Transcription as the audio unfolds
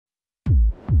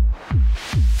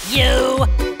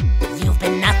You've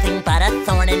been nothing but a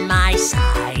thorn in my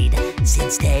side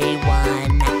since day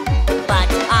one. But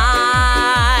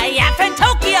I am from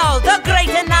Tokyo, the great,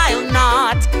 and I'll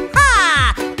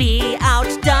not be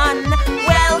outdone.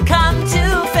 Welcome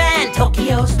to Fan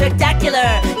Tokyo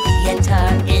Spectacular Theater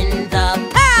in the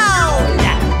Pound.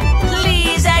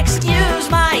 Please excuse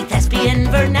my thespian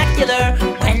vernacular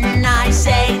when I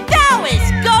say thou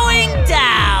is going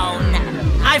down.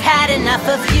 I've had enough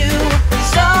of you,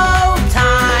 so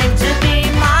time to be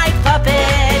my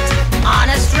puppet on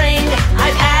a string.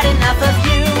 I've had enough of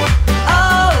you.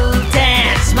 Oh,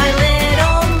 dance, my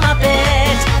little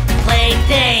Muppet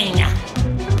plaything.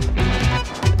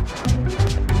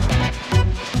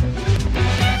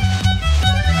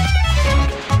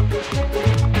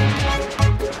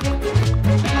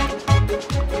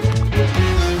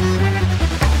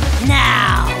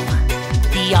 Now,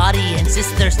 the audience is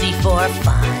thirsty for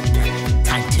fun.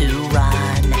 Time to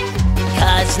run,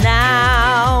 'cause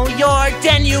now your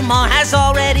denouement has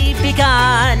already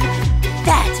begun.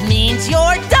 That means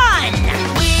you're done.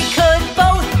 We could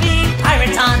both be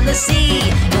pirates on the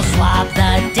sea. You'll swab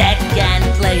the deck and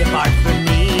play a part for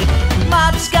me.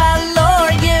 Mops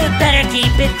galore, you better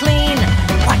keep it clean.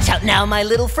 Watch out now, my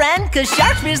little friend, 'cause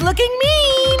Sharkspeare's looking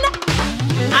mean.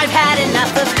 I've had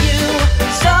enough of you,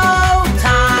 so